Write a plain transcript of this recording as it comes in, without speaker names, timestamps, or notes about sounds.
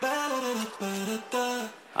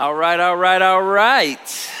All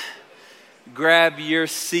right. Grab your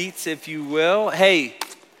seats, if you will. Hey,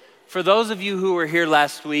 for those of you who were here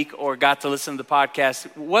last week or got to listen to the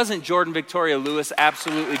podcast, wasn't Jordan Victoria Lewis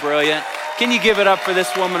absolutely brilliant? Can you give it up for this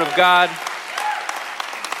woman of God?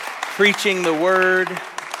 Preaching the word.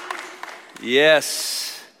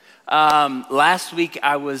 Yes. Last week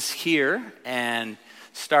I was here and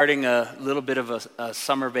starting a little bit of a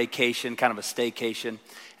summer vacation, kind of a staycation.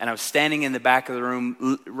 And I was standing in the back of the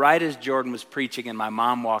room right as Jordan was preaching, and my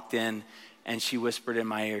mom walked in and she whispered in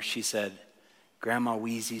my ear, she said, "Grandma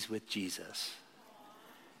Weezy's with Jesus."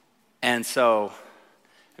 And so,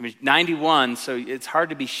 91, so it's hard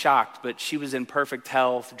to be shocked, but she was in perfect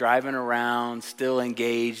health, driving around, still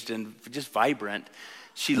engaged and just vibrant.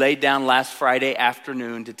 She laid down last Friday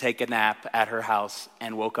afternoon to take a nap at her house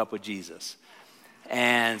and woke up with Jesus.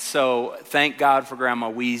 And so thank God for Grandma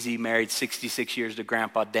Weezy, married 66 years to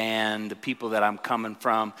Grandpa Dan, the people that I'm coming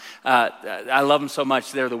from. I love them so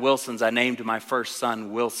much. They're the Wilsons. I named my first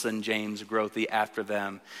son Wilson James Grothy after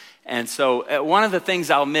them. And so one of the things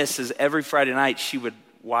I'll miss is every Friday night she would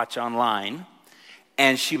watch online.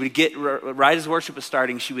 And she would get, right as worship was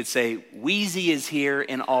starting, she would say, "Weezy is here,"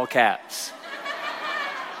 in all caps.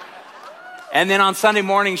 And then on Sunday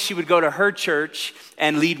morning, she would go to her church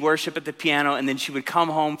and lead worship at the piano, and then she would come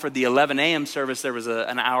home for the 11 a.m. service. There was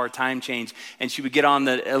an hour time change, and she would get on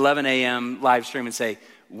the 11 a.m. live stream and say,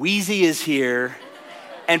 "Weezy is here."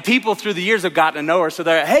 And people through the years have gotten to know her, so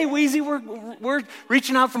they're, "Hey, Weezy, we're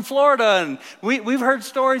reaching out from Florida, and we've heard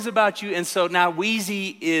stories about you." And so now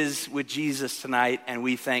Weezy is with Jesus tonight, and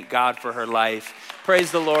we thank God for her life.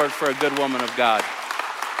 Praise the Lord for a good woman of God.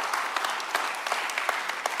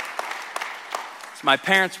 My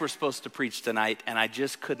parents were supposed to preach tonight, and I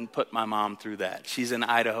just couldn't put my mom through that. She's in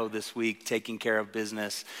Idaho this week, taking care of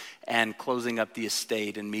business and closing up the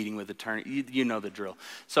estate and meeting with attorney. You know the drill.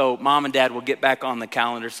 So Mom and Dad will get back on the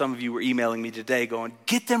calendar. Some of you were emailing me today going,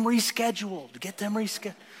 get them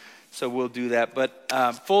rescheduled. So we'll do that.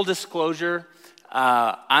 But full disclosure,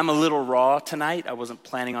 I'm a little raw tonight. I wasn't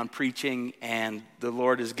planning on preaching, and the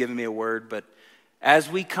Lord has given me a word. But as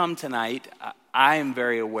we come tonight, I am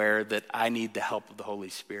very aware that I need the help of the Holy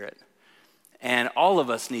Spirit. And all of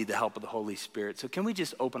us need the help of the Holy Spirit. So can we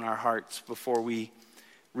just open our hearts before we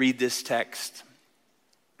read this text?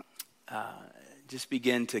 Just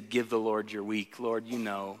begin to give the Lord your week. Lord, you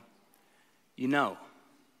know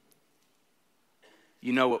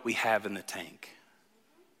what we have in the tank.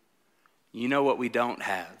 You know what we don't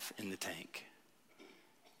have in the tank.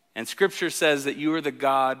 And Scripture says that you are the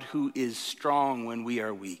God who is strong when we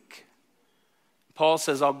are weak. Paul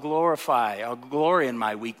says, I'll glory in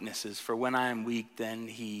my weaknesses, for when I am weak, then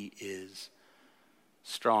he is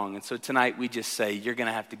strong. And so tonight we just say, you're going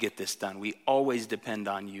to have to get this done. We always depend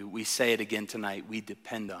on you. We say it again tonight, we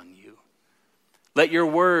depend on you. Let your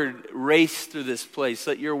word race through this place.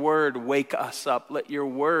 Let your word wake us up. Let your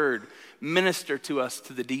word minister to us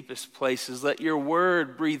to the deepest places. Let your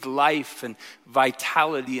word breathe life and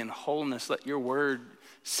vitality and wholeness. Let your word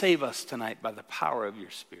save us tonight by the power of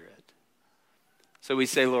your Spirit. So we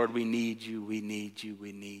say, Lord, we need you, we need you,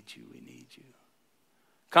 we need you, we need you.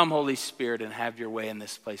 Come, Holy Spirit, and have your way in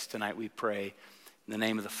this place tonight, we pray. In the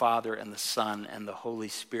name of the Father and the Son and the Holy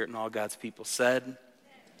Spirit, and all God's people said.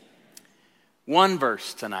 One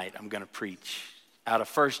verse tonight I'm going to preach out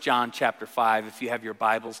of 1 John chapter 5, if you have your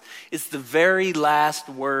Bibles. It's the very last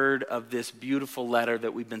word of this beautiful letter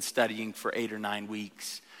that we've been studying for 8 or 9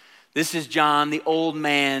 weeks. This is John, the old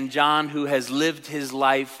man, John who has lived his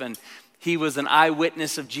life, and he was an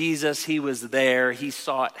eyewitness of Jesus. He was there. He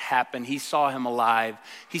saw it happen. He saw him alive.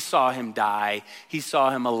 He saw him die. He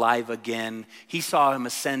saw him alive again. He saw him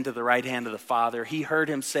ascend to the right hand of the Father. He heard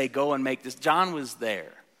him say, go and make this. John was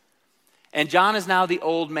there. And John is now the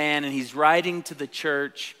old man, and he's writing to the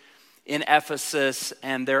church in Ephesus,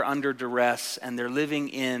 and they're under duress, and they're living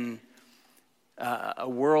in a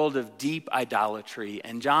world of deep idolatry.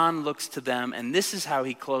 And John looks to them, and this is how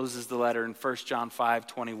he closes the letter in 1 John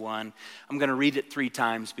 5:21. I'm going to read it 3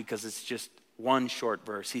 times because it's just one short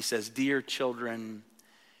verse. He says, "Dear children,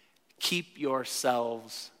 keep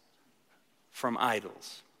yourselves from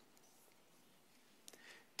idols."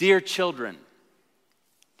 Dear children,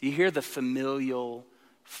 do you hear the familial,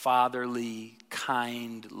 fatherly,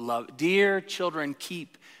 kind love? Dear children,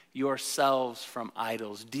 keep yourselves from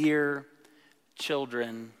idols. Dear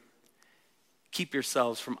children, keep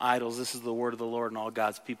yourselves from idols. This is the word of the Lord, and all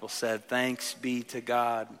God's people said, thanks be to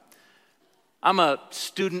God. I'm a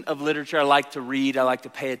student of literature. I like to read. I like to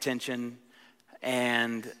pay attention.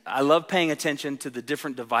 And I love paying attention to the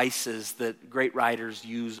different devices that great writers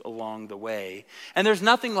use along the way. And there's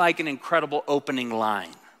nothing like an incredible opening line,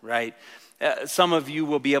 right? Some of you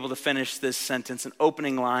will be able to finish this sentence, an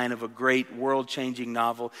opening line of a great world-changing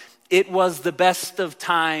novel. It was the best of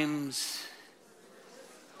times.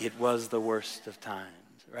 It was the worst of times,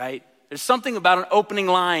 right? There's something about an opening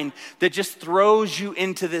line that just throws you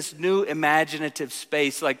into this new imaginative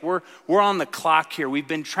space. Like we're on the clock here. We've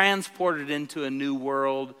been transported into a new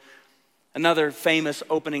world. Another famous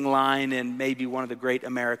opening line in maybe one of the great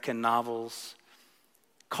American novels.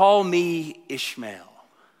 Call me Ishmael.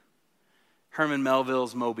 Herman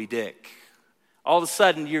Melville's Moby Dick. All of a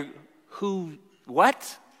sudden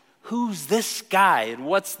what? Who's this guy and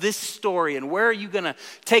what's this story and where are you going to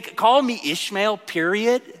take it? Call me Ishmael,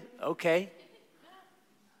 period. Okay.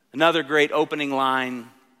 Another great opening line.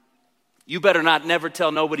 You better not never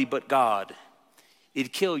tell nobody but God.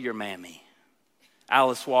 It'd kill your mammy.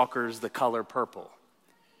 Alice Walker's The Color Purple.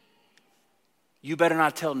 You better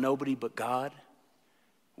not tell nobody but God.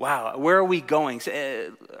 Wow, where are we going?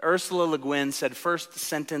 Ursula Le Guin said first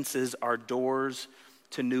sentences are doors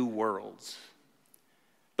to new worlds.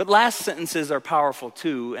 But last sentences are powerful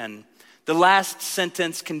too, and the last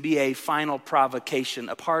sentence can be a final provocation,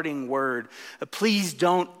 a parting word. Please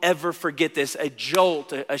don't ever forget this, a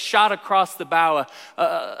jolt, a shot across the bow,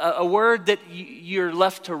 a word that you're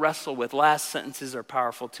left to wrestle with. Last sentences are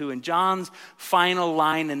powerful too. And John's final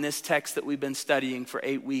line in this text that we've been studying for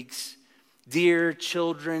 8 weeks, dear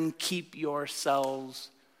children, keep yourselves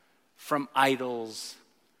from idols.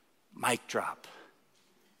 Mic drop.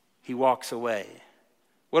 He walks away.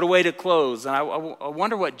 What a way to close. And I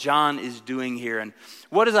wonder what John is doing here. And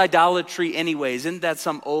what is idolatry anyways? Isn't that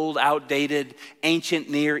some old, outdated, ancient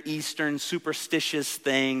Near Eastern superstitious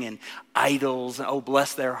thing? And idols, and oh,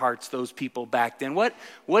 bless their hearts, those people back then. What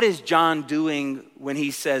is John doing when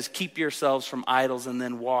he says, keep yourselves from idols and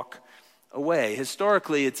then walk away?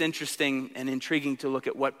 Historically, it's interesting and intriguing to look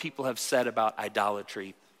at what people have said about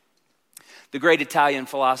idolatry. The great Italian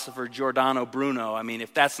philosopher Giordano Bruno, I mean,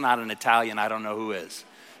 if that's not an Italian, I don't know who is.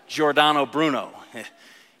 Giordano Bruno.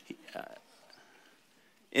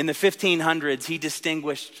 In the 1500s, he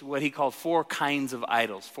distinguished what he called 4 kinds of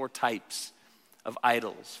idols, 4 types of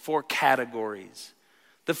idols, 4 categories.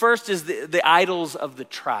 The first is the idols of the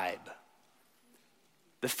tribe.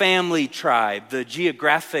 The family tribe, the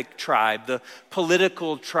geographic tribe, the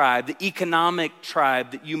political tribe, the economic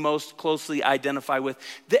tribe that you most closely identify with,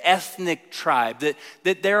 the ethnic tribe,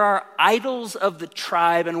 that there are idols of the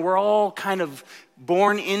tribe, and we're all kind of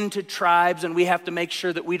born into tribes, and we have to make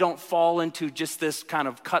sure that we don't fall into just this kind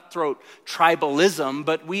of cutthroat tribalism,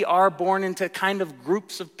 but we are born into kind of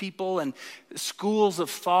groups of people and schools of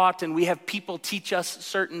thought, and we have people teach us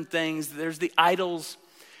certain things. There's the idols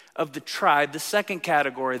of the tribe. The second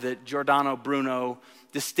category that Giordano Bruno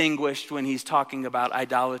distinguished when he's talking about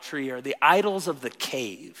idolatry are the idols of the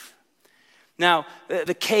cave. Now,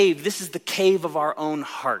 the cave, this is the cave of our own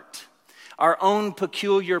heart, our own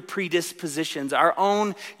peculiar predispositions, our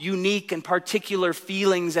own unique and particular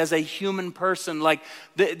feelings as a human person, like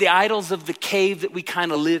the idols of the cave that we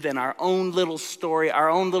kind of live in, our own little story, our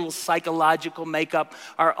own little psychological makeup,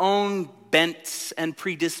 our own bents and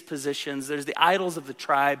predispositions. There's the idols of the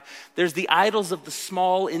tribe. There's the idols of the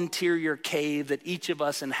small interior cave that each of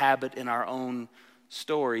us inhabit in our own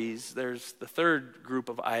stories. There's the third group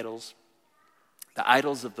of idols, the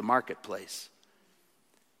idols of the marketplace.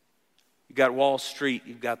 You've got Wall Street,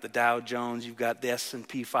 you've got the Dow Jones, you've got the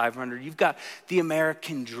S&P 500, you've got the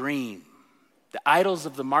American dream. The idols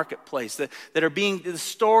of the marketplace that are being the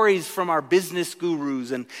stories from our business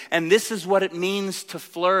gurus. And this is what it means to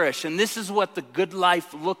flourish. And this is what the good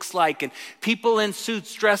life looks like. And people in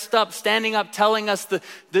suits dressed up, standing up, telling us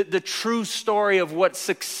the true story of what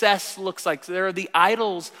success looks like. There are the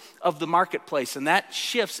idols of the marketplace. And that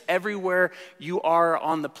shifts everywhere you are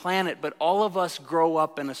on the planet. But all of us grow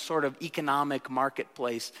up in a sort of economic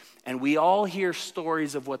marketplace. And we all hear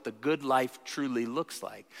stories of what the good life truly looks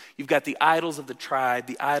like. You've got the idols of the tribe,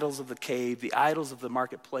 the idols of the cave, the idols of the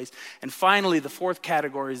marketplace. And finally, the fourth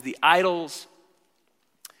category is the idols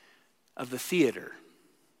of the theater.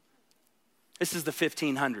 This is the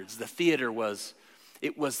 1500s. The theater was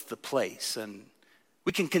the place. And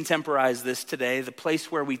we can contemporize this today, the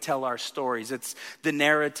place where we tell our stories. It's the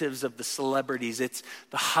narratives of the celebrities. It's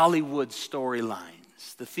the Hollywood storyline.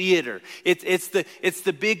 The theater. It's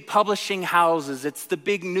the big publishing houses. It's the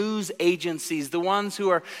big news agencies, the ones who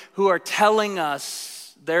are telling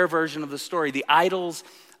us their version of the story, the idols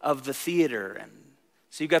of the theater. And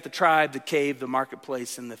so you've got the tribe, the cave, the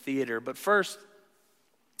marketplace, and the theater. But first,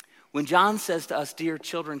 When John says to us, dear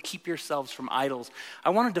children, keep yourselves from idols, I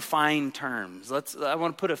want to define terms. I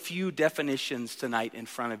want to put a few definitions tonight in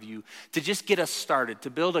front of you to just get us started, to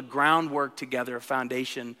build a groundwork together, a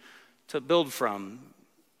foundation to build from.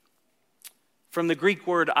 From the Greek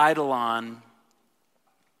word eidolon,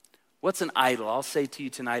 what's an idol? I'll say to you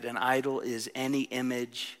tonight, an idol is any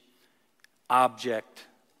image, object,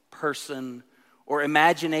 person, or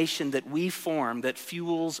imagination that we form that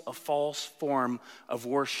fuels a false form of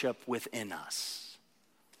worship within us.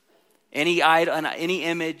 Any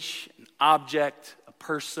image, an object, a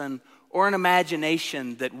person, or an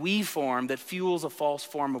imagination that we form that fuels a false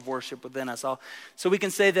form of worship within us. So we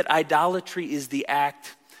can say that idolatry is the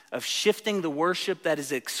act of shifting the worship that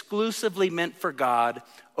is exclusively meant for God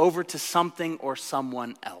over to something or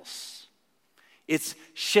someone else. It's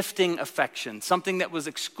shifting affection, something that was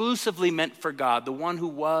exclusively meant for God, the one who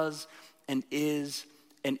was and is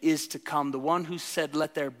to come, the one who said,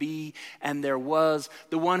 let there be, and there was,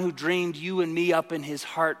 the one who dreamed you and me up in his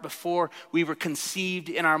heart before we were conceived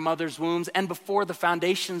in our mother's wombs and before the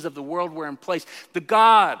foundations of the world were in place. The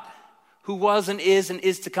God who was and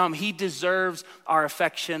is to come. He deserves our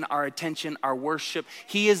affection, our attention, our worship.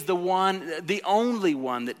 He is the one, the only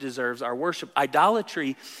one that deserves our worship.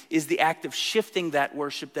 Idolatry is the act of shifting that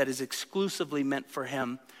worship that is exclusively meant for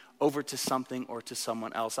him over to something or to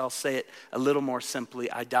someone else. I'll say it a little more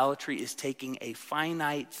simply. Idolatry is taking a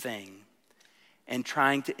finite thing and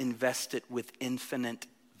trying to invest it with infinite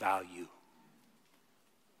value.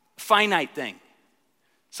 Finite thing.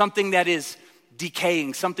 Something that is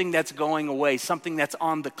decaying, something that's going away, something that's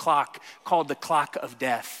on the clock, called the clock of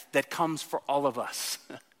death, that comes for all of us.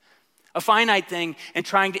 A finite thing and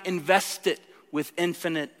trying to invest it with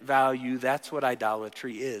infinite value, that's what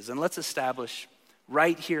idolatry is. And let's establish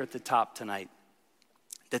right here at the top tonight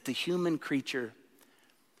that the human creature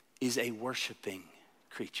is a worshiping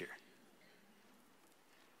creature.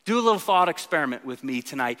 Do a little thought experiment with me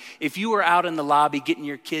tonight. If you were out in the lobby getting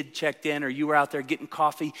your kid checked in, or you were out there getting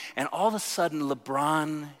coffee, and all of a sudden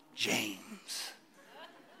LeBron James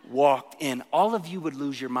walked in, all of you would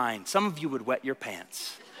lose your mind. Some of you would wet your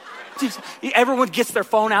pants. Everyone gets their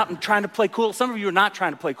phone out and trying to play cool. Some of you are not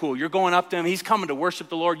trying to play cool. You're going up to him. He's coming to worship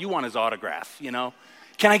the Lord. You want his autograph, you know.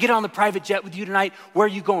 Can I get on the private jet with you tonight? Where are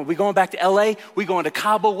you going? We going back to LA? We going to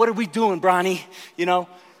Cabo? What are we doing, Bronny? You know.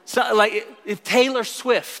 So, like, if Taylor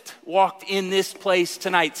Swift walked in this place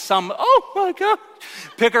tonight, oh my God,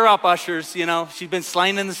 pick her up, ushers, you know, she's been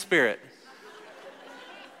slain in the spirit.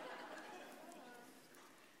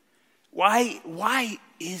 Why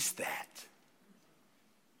is that?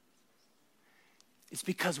 It's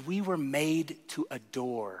because we were made to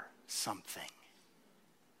adore something.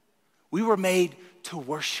 We were made to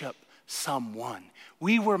worship someone.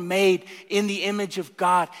 We were made in the image of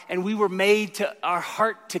God, and we were made to our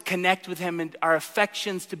heart to connect with him and our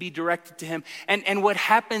affections to be directed to him. And what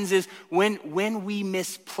happens is when we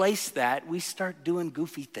misplace that, we start doing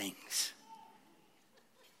goofy things.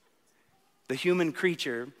 The human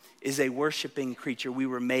creature is a worshiping creature. We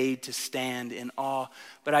were made to stand in awe.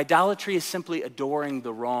 But idolatry is simply adoring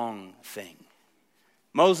the wrong thing.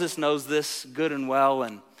 Moses knows this good and well,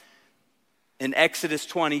 and in Exodus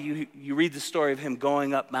 20, you read the story of him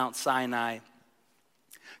going up Mount Sinai.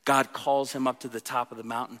 God calls him up to the top of the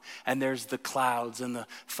mountain, and there's the clouds and the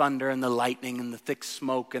thunder and the lightning and the thick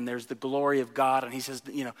smoke, and there's the glory of God. And he says,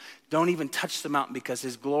 you know, don't even touch the mountain because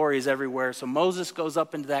his glory is everywhere. So Moses goes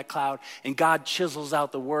up into that cloud, and God chisels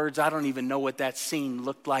out the words. I don't even know what that scene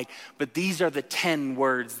looked like, but these are the 10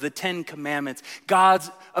 words, the 10 commandments,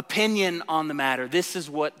 God's opinion on the matter. This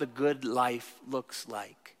is what the good life looks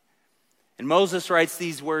like. And Moses writes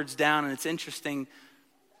these words down, and it's interesting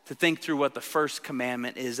to think through what the first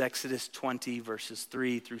commandment is. Exodus 20, verses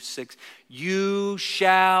 3 through 6. You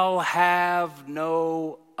shall have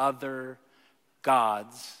no other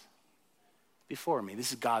gods before me.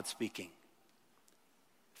 This is God speaking.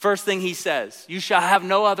 First thing he says, you shall have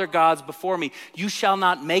no other gods before me. You shall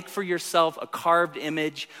not make for yourself a carved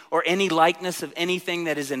image or any likeness of anything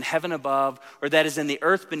that is in heaven above, or that is in the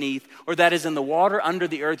earth beneath, or that is in the water under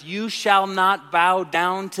the earth. You shall not bow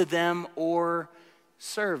down to them or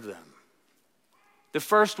serve them. The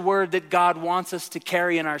first word that God wants us to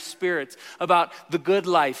carry in our spirits about the good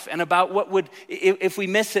life and about what would, if we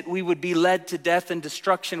miss it, we would be led to death and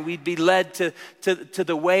destruction. We'd be led to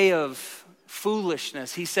the way of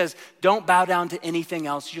foolishness. He says, don't bow down to anything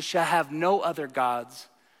else. You shall have no other gods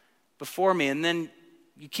before me. And then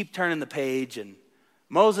you keep turning the page, and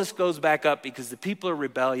Moses goes back up because the people are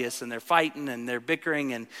rebellious and they're fighting and they're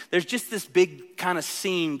bickering, and there's just this big kind of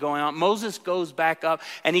scene going on. Moses goes back up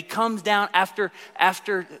and he comes down after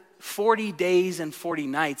 40 days and 40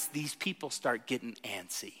 nights, these people start getting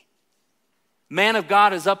antsy. Man of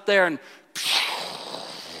God is up there and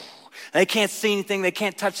they can't see anything. They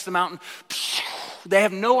can't touch the mountain. They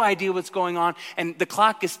have no idea what's going on. And the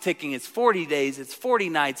clock is ticking. It's 40 days. It's 40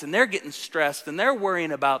 nights. And they're getting stressed and they're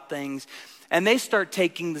worrying about things. And they start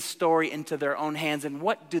taking the story into their own hands. And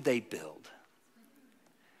what do they build?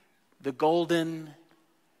 The golden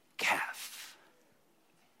calf.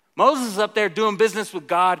 Moses is up there doing business with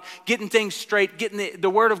God, getting things straight, getting the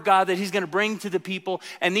word of God that he's going to bring to the people.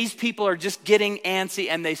 And these people are just getting antsy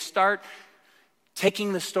and they start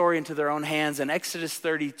taking the story into their own hands. In Exodus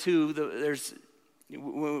 32,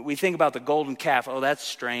 we think about the golden calf. Oh, that's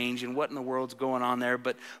strange, and what in the world's going on there?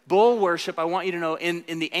 But bull worship, I want you to know,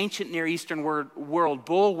 in the ancient Near Eastern world,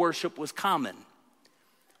 bull worship was common.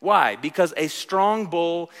 Why? Because a strong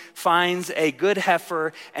bull finds a good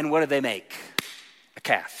heifer, and what do they make? A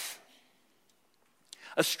calf.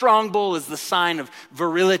 A strong bull is the sign of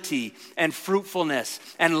virility and fruitfulness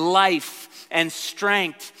and life and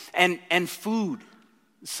strength and food,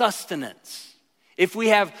 sustenance. If we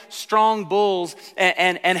have strong bulls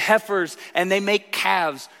and heifers and they make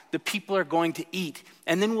calves, the people are going to eat.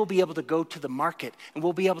 And then we'll be able to go to the market and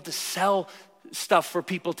we'll be able to sell stuff for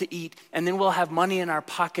people to eat. And then we'll have money in our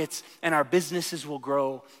pockets and our businesses will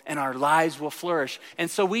grow and our lives will flourish.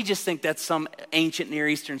 And so we just think that's some ancient Near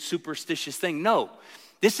Eastern superstitious thing. No,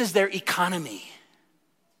 this is their economy.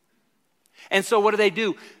 And so what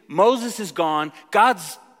do? Moses is gone.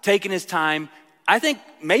 God's taken his time. I think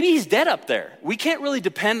maybe he's dead up there. We can't really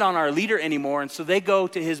depend on our leader anymore. And so they go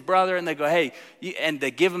to his brother and they go, hey, and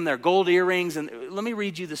they give him their gold earrings. And let me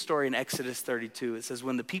read you the story in Exodus 32. It says,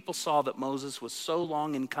 when the people saw that Moses was so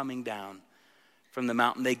long in coming down from the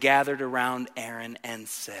mountain, they gathered around Aaron and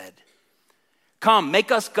said, come,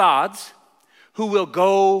 make us gods who will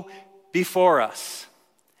go before us.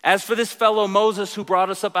 As for this fellow Moses who brought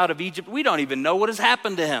us up out of Egypt, we don't even know what has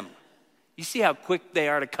happened to him. You see how quick they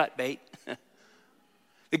are to cut bait?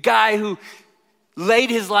 The guy who laid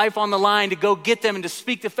his life on the line to go get them and to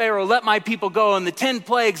speak to Pharaoh, let my people go, and the 10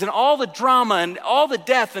 plagues and all the drama and all the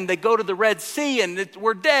death, and they go to the Red Sea and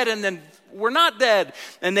we're dead and then we're not dead.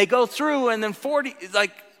 And they go through and then 40,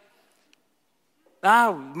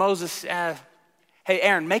 Moses, hey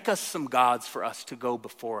Aaron, make us some gods for us to go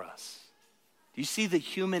before us. Do you see the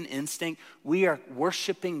human instinct? We are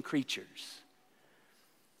worshiping creatures.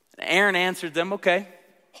 Aaron answered them, okay.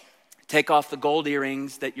 Take off the gold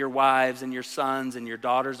earrings that your wives and your sons and your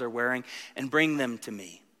daughters are wearing and bring them to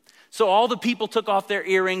me. So all the people took off their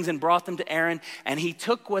earrings and brought them to Aaron, and he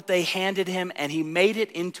took what they handed him and he made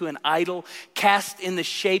it into an idol cast in the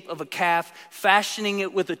shape of a calf, fashioning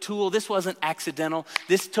it with a tool. This wasn't accidental.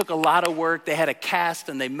 This took a lot of work. They had a cast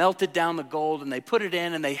and they melted down the gold and they put it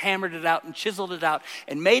in and they hammered it out and chiseled it out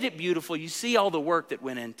and made it beautiful. You see all the work that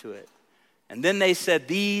went into it. And then they said,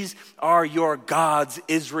 these are your gods,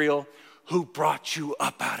 Israel, who brought you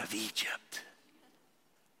up out of Egypt.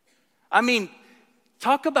 I mean,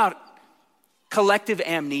 talk about collective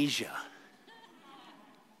amnesia.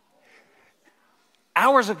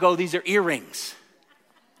 Hours ago, these are earrings,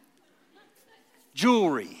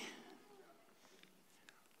 jewelry.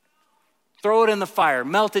 Throw it in the fire,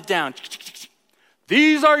 melt it down.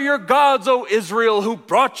 These are your gods, O Israel, who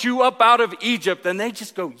brought you up out of Egypt. And they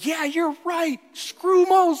just go, yeah, you're right. Screw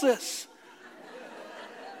Moses.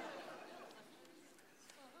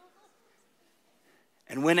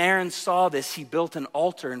 And when Aaron saw this, he built an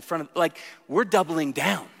altar in front of, we're doubling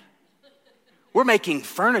down. We're making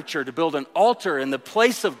furniture to build an altar in the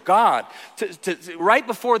place of God, right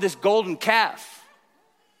before this golden calf.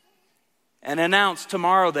 And announced,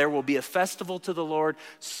 tomorrow there will be a festival to the Lord.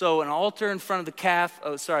 So an altar in front of the calf.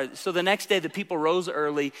 So the next day the people rose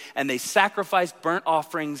early and they sacrificed burnt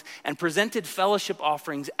offerings and presented fellowship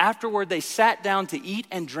offerings. Afterward they sat down to eat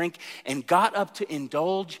and drink and got up to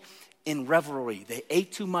indulge in revelry. They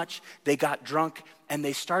ate too much, they got drunk, and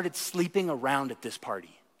they started sleeping around at this party.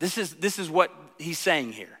 This is what he's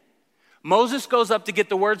saying here. Moses goes up to get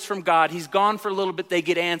the words from God. He's gone for a little bit. They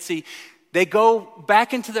get antsy. They go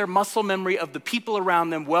back into their muscle memory of the people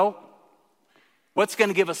around them. Well, what's going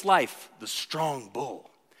to give us life? The strong bull.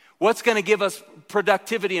 What's going to give us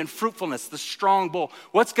productivity and fruitfulness? The strong bull.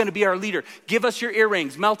 What's going to be our leader? Give us your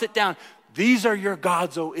earrings, melt it down. These are your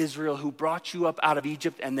gods, O Israel, who brought you up out of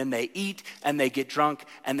Egypt. And then they eat and they get drunk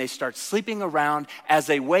and they start sleeping around as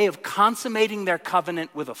a way of consummating their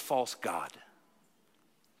covenant with a false god.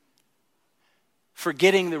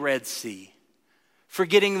 Forgetting the Red Sea,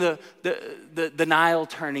 forgetting the Nile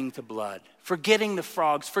turning to blood, forgetting the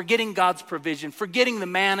frogs, forgetting God's provision, forgetting the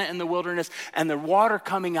manna in the wilderness and the water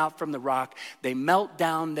coming out from the rock. They melt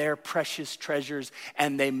down their precious treasures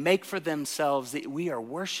and they make for themselves, we are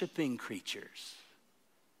worshiping creatures.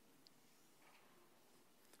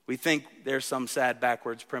 We think they're some sad,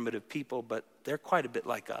 backwards, primitive people, but they're quite a bit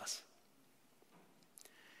like us.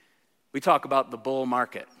 We talk about the bull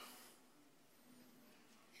market.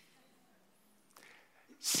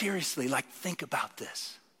 Seriously, think about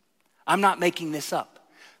this. I'm not making this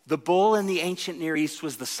up. The bull in the ancient Near East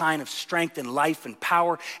was the sign of strength and life and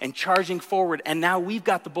power and charging forward. And now we've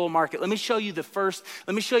got the bull market. Let me show you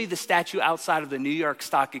the statue outside of the New York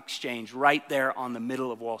Stock Exchange right there on the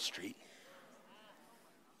middle of Wall Street.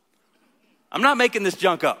 I'm not making this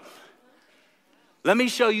junk up. Let me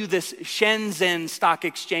show you this Shenzhen Stock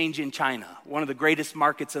Exchange in China, one of the greatest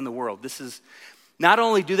markets in the world. This is, not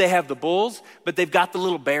only do they have the bulls, but they've got the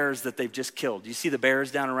little bears that they've just killed. You see the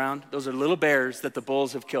bears down around? Those are little bears that the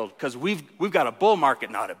bulls have killed because we've got a bull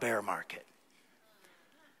market, not a bear market.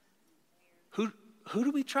 Who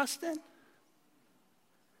do we trust in?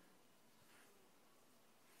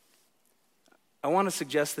 I want to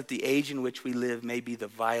suggest that the age in which we live may be the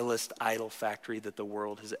vilest idol factory that the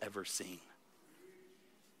world has ever seen.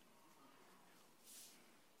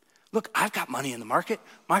 Look, I've got money in the market.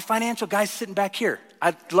 My financial guy's sitting back here.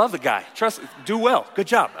 I love the guy. Trust, do well. Good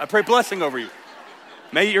job. I pray blessing over you.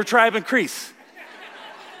 May your tribe increase.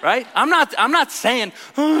 Right? I'm not saying,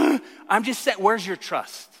 I'm just saying, where's your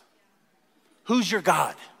trust? Who's your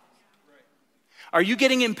God? Are you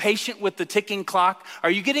getting impatient with the ticking clock?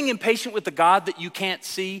 Are you getting impatient with the God that you can't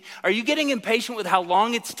see? Are you getting impatient with how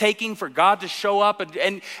long it's taking for God to show up?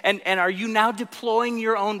 And are you now deploying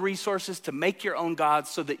your own resources to make your own gods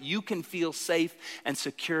so that you can feel safe and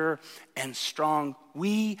secure and strong?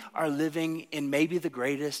 We are living in maybe the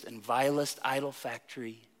greatest and vilest idol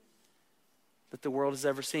factory that the world has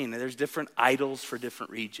ever seen. And there's different idols for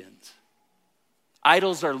different regions.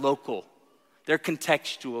 Idols are local. They're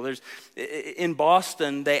contextual. In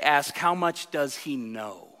Boston, they ask, how much does he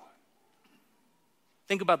know?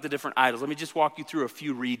 Think about the different idols. Let me just walk you through a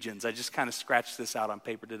few regions. I just kind of scratched this out on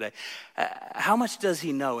paper today. How much does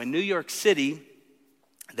he know? In New York City,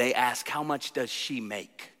 they ask, how much does she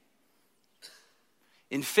make?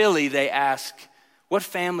 In Philly, they ask, what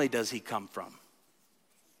family does he come from?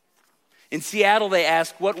 In Seattle, they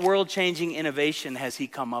ask, what world-changing innovation has he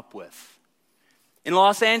come up with? In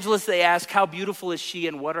Los Angeles, they ask, how beautiful is she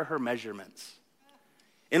and what are her measurements?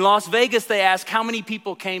 In Las Vegas, they ask, how many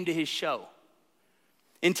people came to his show?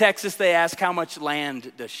 In Texas, they ask, how much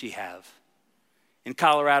land does she have? In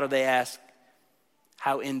Colorado, they ask,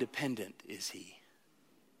 how independent is he?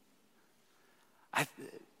 I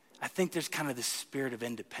think there's kind of this spirit of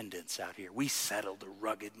independence out here. We settled the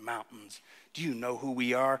rugged mountains. Do you know who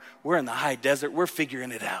we are? We're in the high desert. We're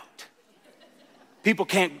figuring it out. People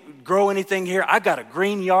can't grow anything here. I got a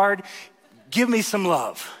green yard. Give me some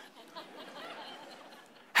love.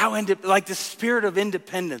 Like the spirit of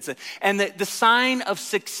independence. And the sign of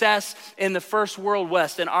success in the first world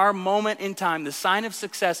West, in our moment in time, the sign of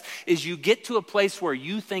success is you get to a place where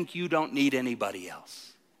you think you don't need anybody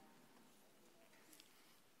else.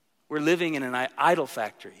 We're living in an idol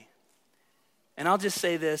factory. And I'll just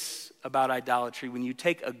say this about idolatry. When you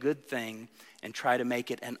take a good thing and try to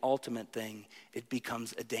make it an ultimate thing, it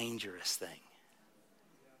becomes a dangerous thing.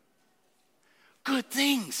 Good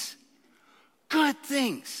things. Good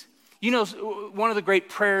things. You know, one of the great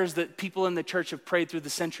prayers that people in the church have prayed through the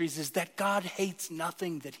centuries is that God hates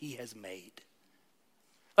nothing that he has made.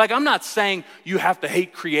 Like, I'm not saying you have to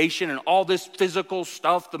hate creation and all this physical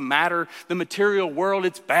stuff, the matter, the material world,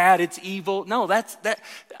 it's bad, it's evil. No,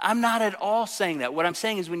 I'm not at all saying that. What I'm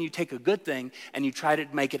saying is when you take a good thing and you try to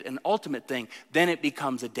make it an ultimate thing, then it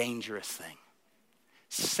becomes a dangerous thing.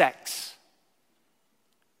 Sex.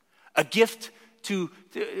 A gift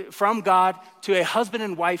from God to a husband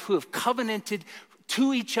and wife who have covenanted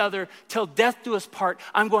to each other till death do us part.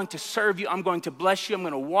 I'm going to serve you. I'm going to bless you. I'm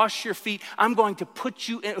going to wash your feet. I'm going to put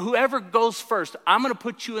you in, whoever goes first, I'm going to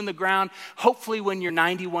put you in the ground, hopefully when you're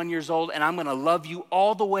 91 years old, and I'm going to love you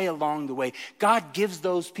all the way along the way. God gives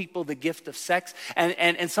those people the gift of sex,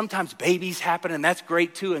 and sometimes babies happen, and that's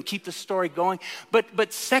great too, and keep the story going.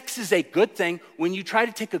 But sex is a good thing. When you try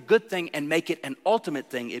to take a good thing and make it an ultimate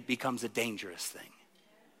thing, it becomes a dangerous thing.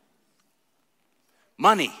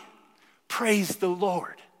 Money. Praise the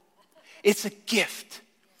Lord. It's a gift.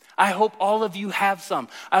 I hope all of you have some.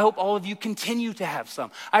 I hope all of you continue to have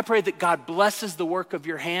some. I pray that God blesses the work of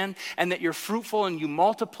your hand and that you're fruitful and you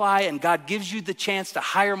multiply and God gives you the chance to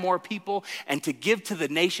hire more people and to give to the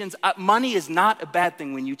nations. Money is not a bad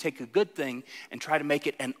thing. When you take a good thing and try to make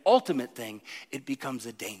it an ultimate thing, it becomes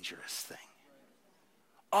a dangerous thing.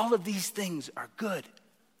 All of these things are good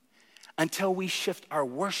until we shift our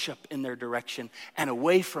worship in their direction and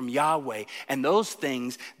away from Yahweh. And those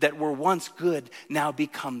things that were once good now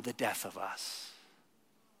become the death of us.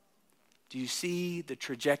 Do you see the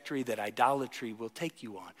trajectory that idolatry will take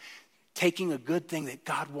you on? Taking a good thing that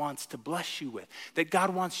God wants to bless you with, that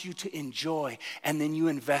God wants you to enjoy, and then you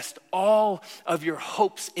invest all of your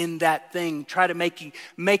hopes in that thing, try to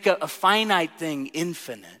make a finite thing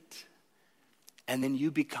infinite, and then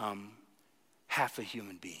you become half a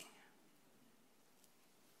human being.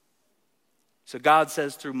 So God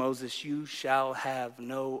says through Moses, you shall have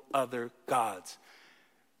no other gods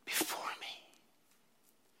before me.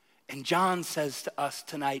 And John says to us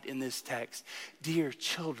tonight in this text, dear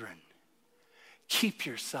children, keep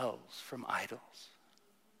yourselves from idols.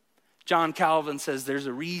 John Calvin says there's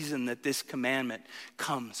a reason that this commandment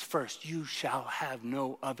comes first. You shall have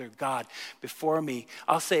no other God before me.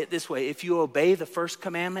 I'll say it this way. If you obey the first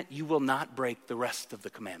commandment, you will not break the rest of the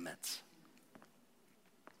commandments.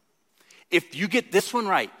 If you get this one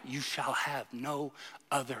right, you shall have no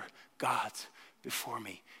other gods before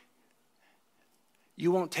me.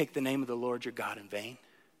 You won't take the name of the Lord your God in vain.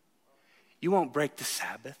 You won't break the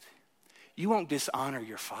Sabbath. You won't dishonor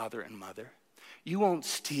your father and mother. You won't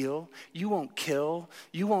steal. You won't kill.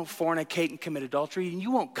 You won't fornicate and commit adultery. And you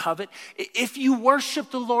won't covet. If you worship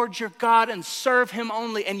the Lord your God and serve him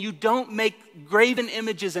only, and you don't make graven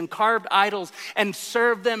images and carved idols and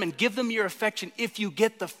serve them and give them your affection, if you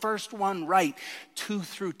get the first one right, 2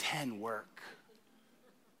 through 10 work.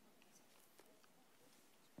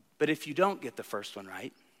 But if you don't get the first one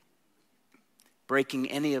right, breaking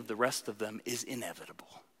any of the rest of them is inevitable.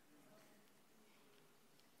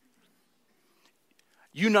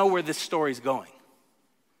 You know where this story's going.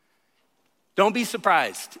 Don't be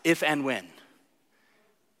surprised if and when.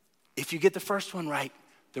 If you get the first one right,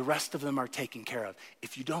 the rest of them are taken care of.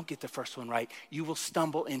 If you don't get the first one right, you will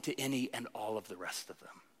stumble into any and all of the rest of them.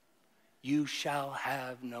 You shall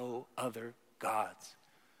have no other gods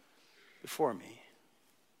before me.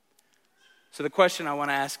 So the question I want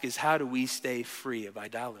to ask is, how do we stay free of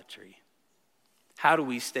idolatry? How do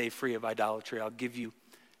we stay free of idolatry? I'll give you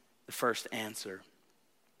the first answer.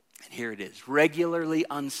 And here it is. Regularly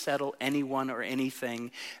unsettle anyone or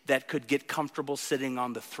anything that could get comfortable sitting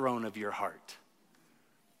on the throne of your heart.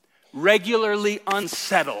 Regularly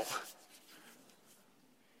unsettle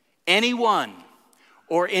anyone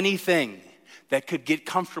or anything that could get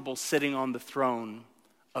comfortable sitting on the throne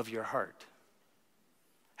of your heart.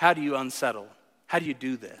 How do you unsettle? How do you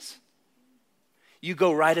do this? You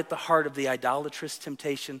go right at the heart of the idolatrous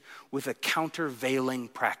temptation with a countervailing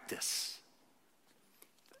practice.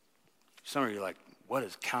 Some of you are like, what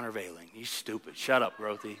is countervailing? You stupid. Shut up,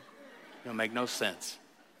 Grothy. It'll make no sense.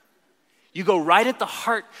 You go right at the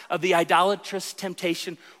heart of the idolatrous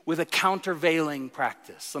temptation with a countervailing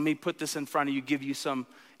practice. Let me put this in front of you, give you some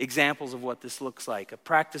examples of what this looks like. A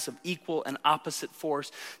practice of equal and opposite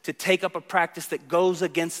force to take up a practice that goes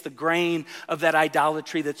against the grain of that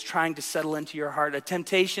idolatry that's trying to settle into your heart. A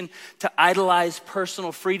temptation to idolize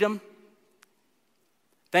personal freedom.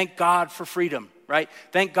 Thank God for freedom, right?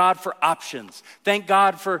 Thank God for options. Thank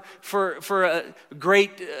God for a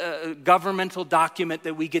great governmental document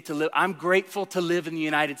that we get to live. I'm grateful to live in the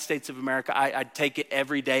United States of America. I'd take it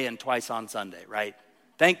every day and twice on Sunday, right?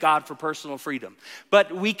 Thank God for personal freedom.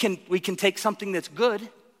 But we can take something that's good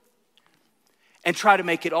and try to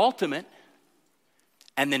make it ultimate,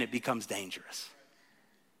 and then it becomes dangerous.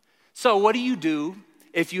 So what do?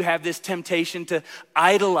 If you have this temptation to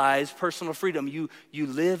idolize personal freedom, you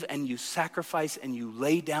live and you sacrifice and you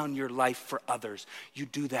lay down your life for others. You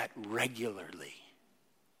do that regularly.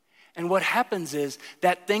 And what happens is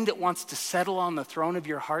that thing that wants to settle on the throne of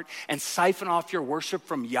your heart and siphon off your worship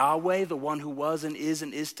from Yahweh, the one who was and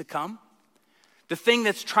is to come, the thing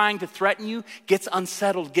that's trying to threaten you gets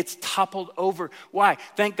unsettled, gets toppled over. Why?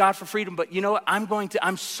 Thank God for freedom. But you know what?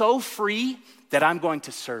 I'm so free that I'm going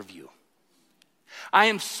to serve you. I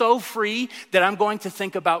am so free that I'm going to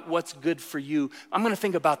think about what's good for you. I'm going to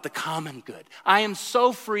think about the common good. I am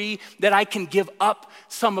so free that I can give up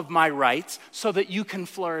some of my rights so that you can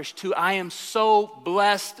flourish too. I am so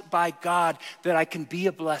blessed by God that I can be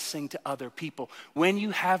a blessing to other people. When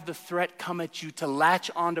you have the threat come at you to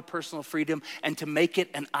latch onto personal freedom and to make it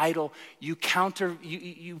an idol, you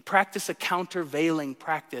practice a countervailing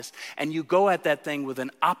practice, and you go at that thing with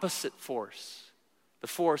an opposite force. The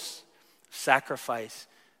force sacrifice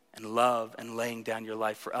and love and laying down your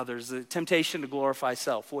life for others. The temptation to glorify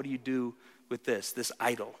self. What do you do with this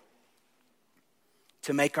idol?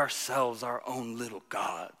 To make ourselves our own little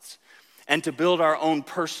gods and to build our own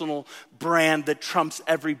personal brand that trumps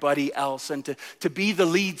everybody else and to be the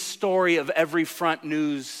lead story of every front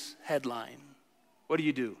news headline. What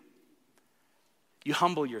do? You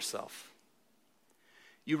humble yourself.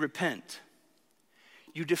 You repent.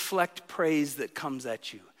 You deflect praise that comes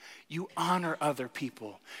at you. You honor other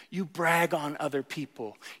people. You brag on other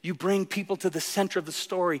people. You bring people to the center of the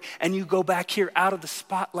story, and you go back here out of the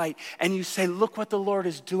spotlight and you say, look what the Lord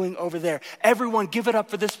is doing over there. Everyone give it up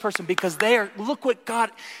for this person because look what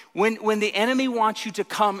God, when the enemy wants you to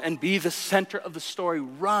come and be the center of the story,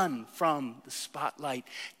 run from the spotlight,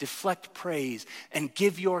 deflect praise, and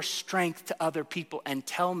give your strength to other people and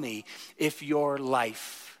tell me if your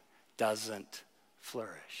life doesn't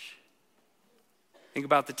flourish. Think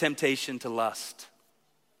about the temptation to lust.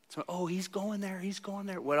 So, he's going there.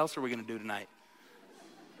 What else are we going to do tonight?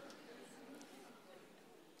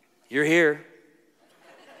 You're here.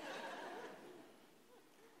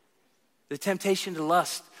 The temptation to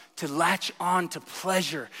lust, to latch on to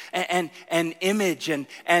pleasure and image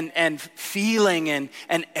and feeling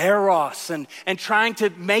and eros and trying to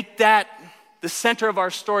make that the center of our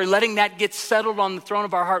story, letting that get settled on the throne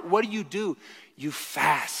of our heart. What do? You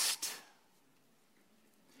fast.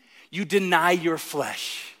 You deny your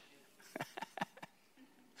flesh.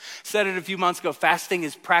 Said it a few months ago, fasting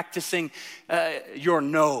is practicing your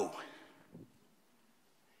no.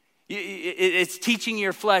 It's teaching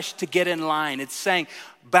your flesh to get in line. It's saying,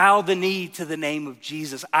 bow the knee to the name of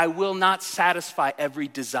Jesus. I will not satisfy every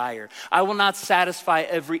desire. I will not satisfy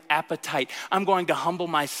every appetite. I'm going to humble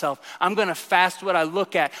myself. I'm going to fast what I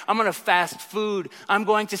look at. I'm going to fast food. I'm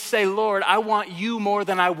going to say, Lord, I want you more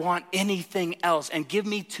than I want anything else. And give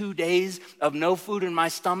me 2 days of no food in my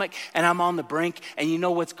stomach, and I'm on the brink. And you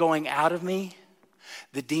know what's going out of me?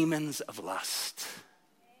 The demons of lust.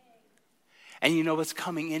 And you know what's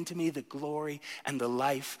coming into me? The glory and the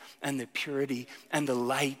life and the purity and the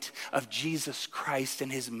light of Jesus Christ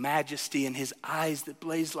and his majesty, and his eyes that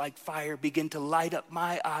blaze like fire begin to light up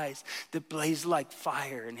my eyes that blaze like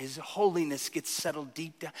fire, and his holiness gets settled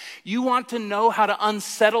deep down. You want to know how to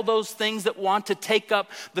unsettle those things that want to take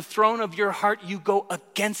up the throne of your heart? You go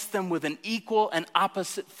against them with an equal and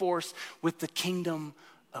opposite force with the kingdom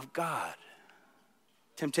of God.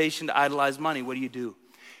 Temptation to idolize money. What do?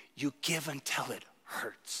 You give until it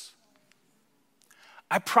hurts.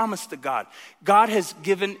 I promise to God has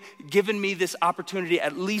given me this opportunity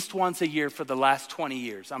at least once a year for the last 20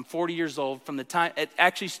 years. I'm 40 years old. From the time it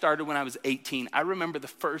actually started when I was 18. I remember the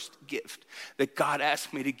first gift that God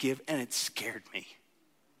asked me to give, and it scared me.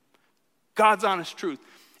 God's honest truth.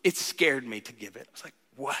 It scared me to give it. I was like,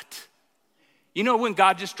 what? You know when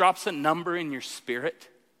God just drops a number in your spirit?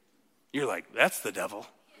 You're like, that's the devil.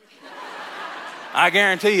 I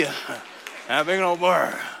guarantee you, that big old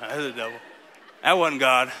bar, that's the devil. That wasn't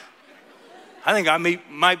God. I think I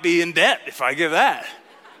might be in debt if I give that.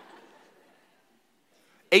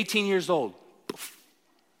 18 years old.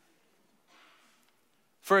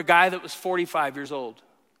 For a guy that was 45 years old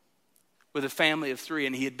with a family of 3,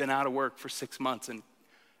 and he had been out of work for 6 months, and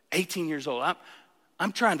 18 years old.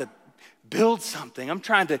 I'm trying to build something. I'm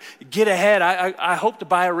trying to get ahead. I hope to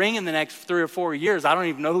buy a ring in the next 3 or 4 years. I don't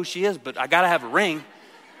even know who she is, but I got to have a ring.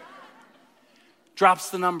 Drops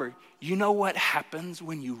the number. You know what happens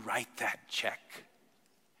when you write that check?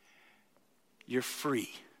 You're free.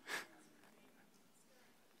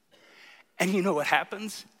 And you know what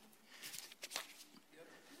happens?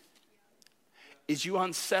 Is you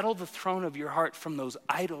unsettle the throne of your heart from those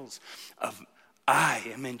idols of I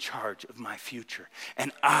am in charge of my future,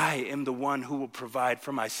 and I am the one who will provide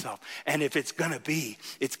for myself. And if it's gonna be,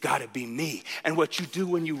 it's gotta be me. And what you do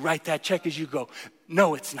when you write that check is you go,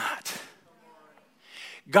 no, it's not.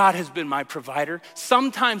 God has been my provider.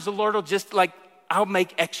 Sometimes the Lord will just I'll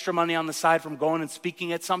make extra money on the side from going and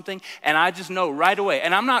speaking at something, and I just know right away.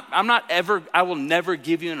 And I will never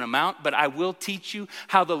give you an amount, but I will teach you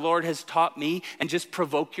how the Lord has taught me and just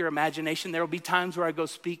provoke your imagination. There will be times where I go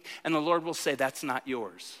speak and the Lord will say, that's not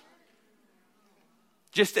yours.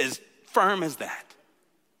 Just as firm as that.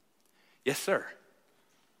 Yes, sir.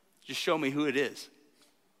 Just show me who it is.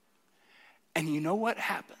 And you know what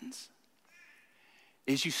happens?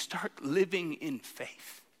 Is you start living in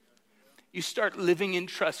faith. You start living in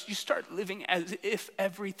trust. You start living as if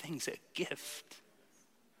everything's a gift.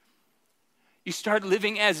 You start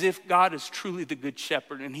living as if God is truly the good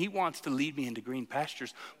shepherd and he wants to lead me into green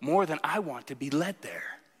pastures more than I want to be led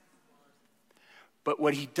there. But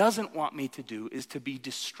what he doesn't want me to do is to be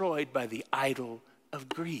destroyed by the idol of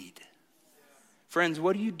greed. Friends,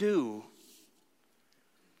 what do you do?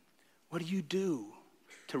 What do you do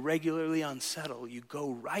to regularly unsettle? You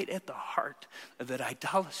go right at the heart of that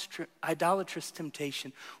idolatrous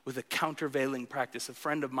temptation with a countervailing practice. A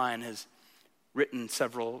friend of mine has written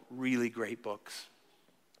several really great books.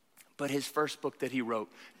 But his first book that he wrote,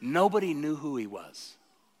 nobody knew who he was.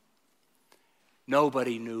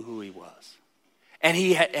 Nobody knew who he was. And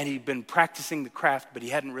he'd been practicing the craft, but he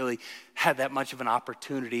hadn't really had that much of an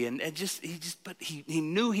opportunity. But he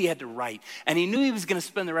knew he had to write. And he knew he was going to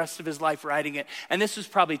spend the rest of his life writing it. And this was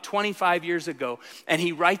probably 25 years ago. And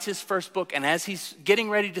he writes his first book. And as he's getting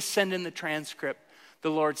ready to send in the transcript,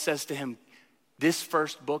 the Lord says to him, "This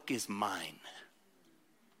first book is mine."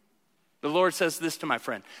 The Lord says this to my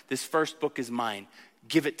friend, "This first book is mine.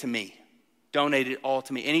 Give it to me. Donate it all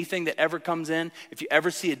to me. Anything that ever comes in, if you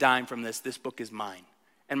ever see a dime from this book is mine."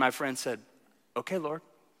 And my friend said, "Okay, Lord,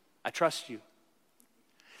 I trust you."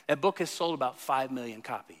 That book has sold about 5 million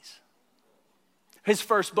copies. His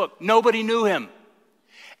first book, nobody knew him.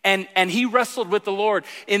 And he wrestled with the Lord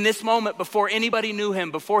in this moment before anybody knew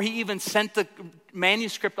him, before he even sent the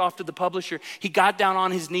manuscript off to the publisher. He got down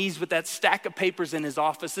on his knees with that stack of papers in his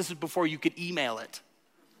office. This is before you could email it.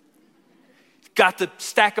 Got the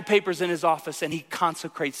stack of papers in his office and he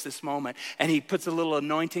consecrates this moment. And he puts a little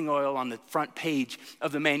anointing oil on the front page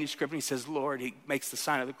of the manuscript. And he says, "Lord," he makes the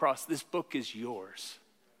sign of the cross, "this book is yours.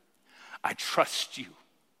 I trust you.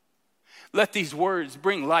 Let these words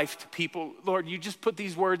bring life to people. Lord, you just put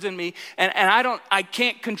these words in me. And I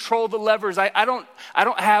can't control the levers. I don't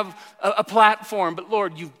have a platform. But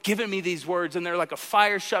Lord, you've given me these words and they're like a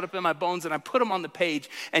fire shut up in my bones. And I put them on the page.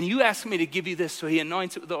 And you asked me to give you this." So he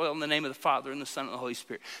anoints it with oil in the name of the Father and the Son and the Holy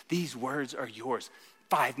Spirit. "These words are yours."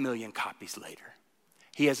 5 million copies later.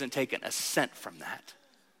 He hasn't taken a cent from that.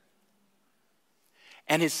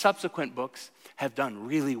 And his subsequent books have done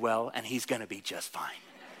really well. And he's going to be just fine.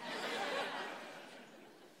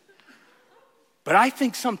 But I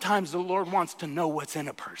think sometimes the Lord wants to know what's in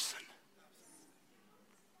a person.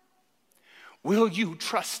 Will you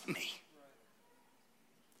trust me?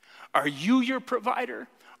 Are you your provider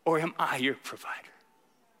or am I your provider?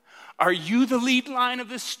 Are you the lead line of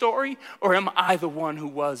this story or am I the one who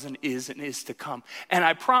was and is to come? And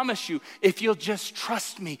I promise you, if you'll just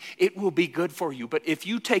trust me, it will be good for you. But if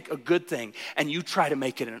you take a good thing and you try to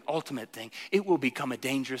make it an ultimate thing, it will become a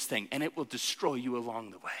dangerous thing and it will destroy you along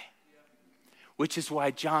the way. Which is why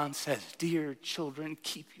John says, "Dear children,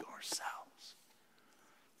 keep yourselves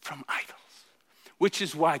from idols." Which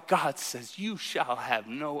is why God says, "You shall have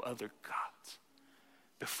no other gods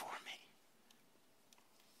before me."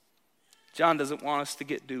 John doesn't want us to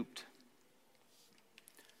get duped.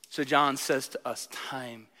 So John says to us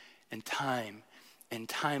time and time and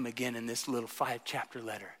time again in this little 5-chapter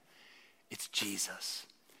letter, it's Jesus,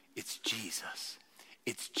 it's Jesus,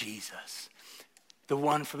 it's Jesus. The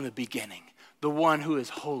one from the beginning. The one who is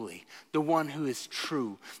holy, the one who is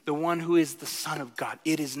true, the one who is the Son of God.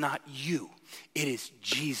 It is not you, it is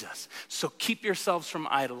Jesus. So keep yourselves from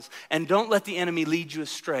idols and don't let the enemy lead you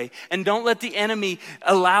astray. And don't let the enemy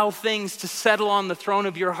allow things to settle on the throne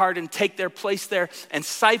of your heart and take their place there and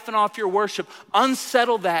siphon off your worship.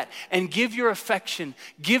 Unsettle that and give your affection,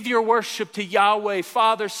 give your worship to Yahweh,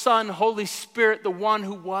 Father, Son, Holy Spirit, the one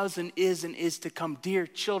who was and is to come. Dear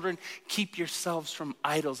children, keep yourselves from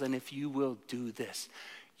idols. And if you will do this,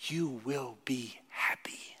 you will be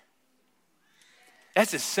happy.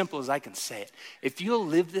 That's as simple as I can say it. If you'll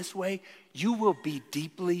live this way, you will be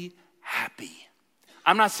deeply happy.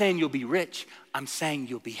 I'm not saying you'll be rich. I'm saying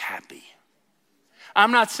you'll be happy.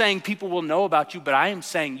 I'm not saying people will know about you, but I am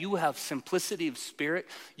saying you will have simplicity of spirit.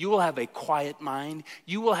 You will have a quiet mind.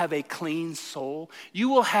 You will have a clean soul. You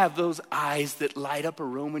will have those eyes that light up a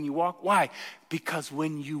room when you walk. Why? Because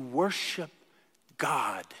when you worship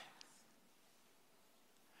God,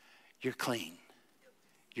 you're clean.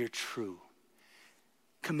 You're true.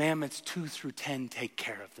 Commandments 2 through 10 take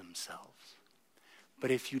care of themselves.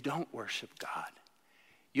 But if you don't worship God,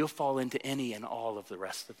 you'll fall into any and all of the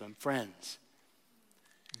rest of them. Friends,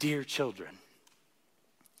 dear children,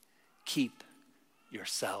 keep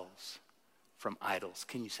yourselves from idols.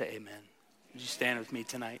 Can you say amen? Would you stand with me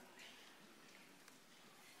tonight?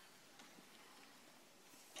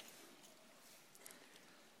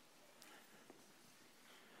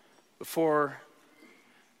 Before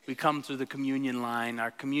we come through the communion line, our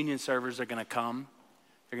communion servers are going to come.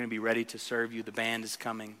 They're going to be ready to serve you. The band is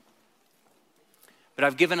coming. But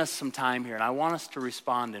I've given us some time here, and I want us to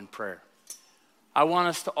respond in prayer. I want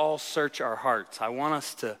us to all search our hearts. I want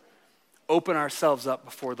us to open ourselves up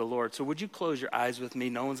before the Lord. So would you close your eyes with me?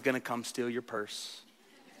 No one's going to come steal your purse.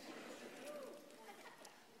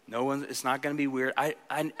 It's not going to be weird. I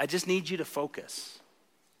just need you to focus.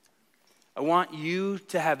 I want you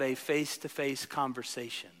to have a face-to-face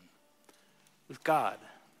conversation with God.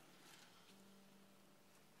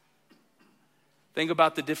 Think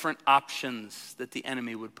about the different options that the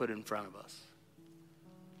enemy would put in front of us.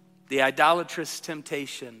 The idolatrous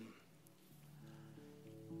temptation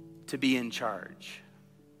to be in charge.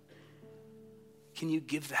 Can you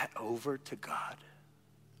give that over to God?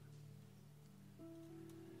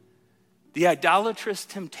 The idolatrous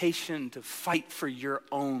temptation to fight for your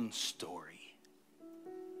own story.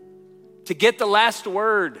 To get the last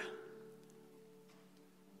word.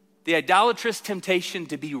 The idolatrous temptation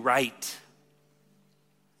to be right.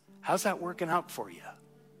 How's that working out for you?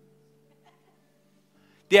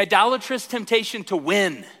 The idolatrous temptation to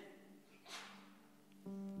win.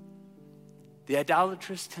 The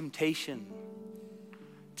idolatrous temptation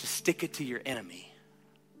to stick it to your enemy.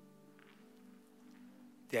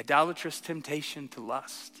 The idolatrous temptation to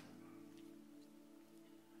lust.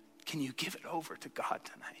 Can you give it over to God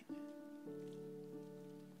tonight?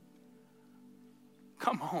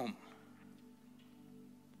 Come home.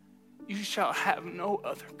 You shall have no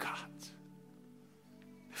other gods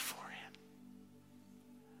before him.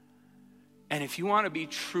 And if you want to be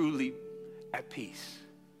truly at peace,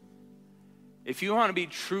 if you want to be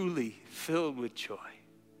truly filled with joy,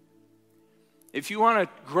 if you want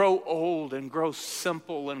to grow old and grow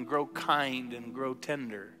simple and grow kind and grow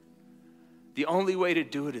tender, the only way to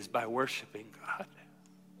do it is by worshiping God.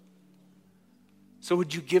 So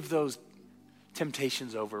would you give those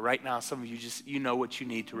temptations over? Right now, some of you you know what you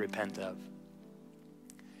need to repent of.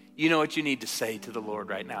 You know what you need to say to the Lord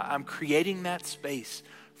right now. I'm creating that space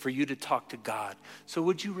for you to talk to God. So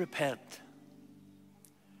would you repent?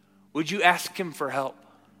 Would you ask him for help?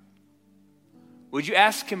 Would you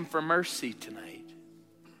ask him for mercy tonight?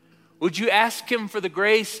 Would you ask him for the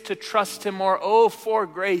grace to trust him more? Oh, for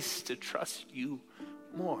grace to trust you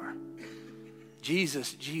more.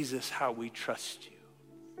 Jesus, Jesus, how we trust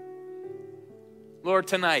you. Lord,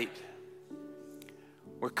 tonight,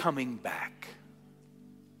 we're coming back.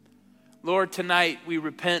 Lord, tonight we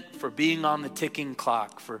repent for being on the ticking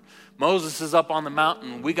clock. For Moses is up on the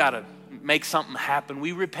mountain. We got to make something happen.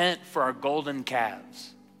 We repent for our golden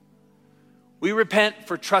calves. We repent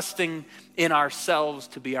for trusting in ourselves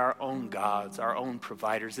to be our own gods, our own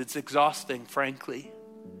providers. It's exhausting, frankly.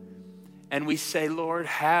 And we say, Lord,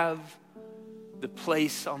 have the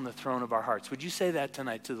place on the throne of our hearts. Would you say that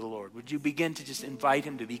tonight to the Lord? Would you begin to just invite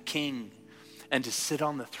him to be king and to sit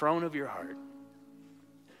on the throne of your heart?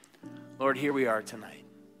 Lord, here we are tonight.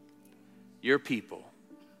 Your people.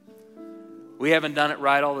 We haven't done it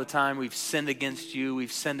right all the time. We've sinned against you.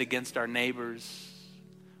 We've sinned against our neighbors.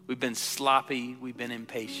 We've been sloppy. We've been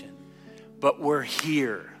impatient. But we're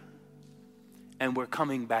here. And we're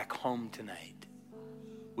coming back home tonight.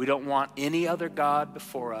 We don't want any other God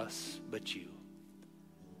before us but you.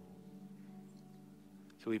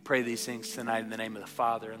 So we pray these things tonight in the name of the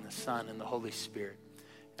Father and the Son and the Holy Spirit.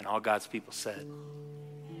 And all God's people said,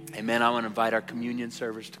 amen. I want to invite our communion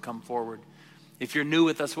servers to come forward. If you're new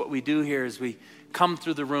with us, what we do here is we come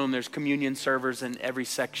through the room. There's communion servers in every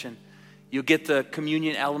section. You'll get the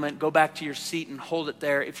communion element. Go back to your seat and hold it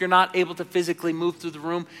there. If you're not able to physically move through the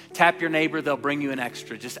room, tap your neighbor. They'll bring you an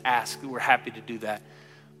extra. Just ask. We're happy to do that.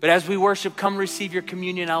 But as we worship, come receive your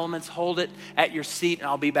communion elements. Hold it at your seat, and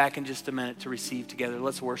I'll be back in just a minute to receive together.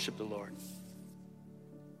 Let's worship the Lord.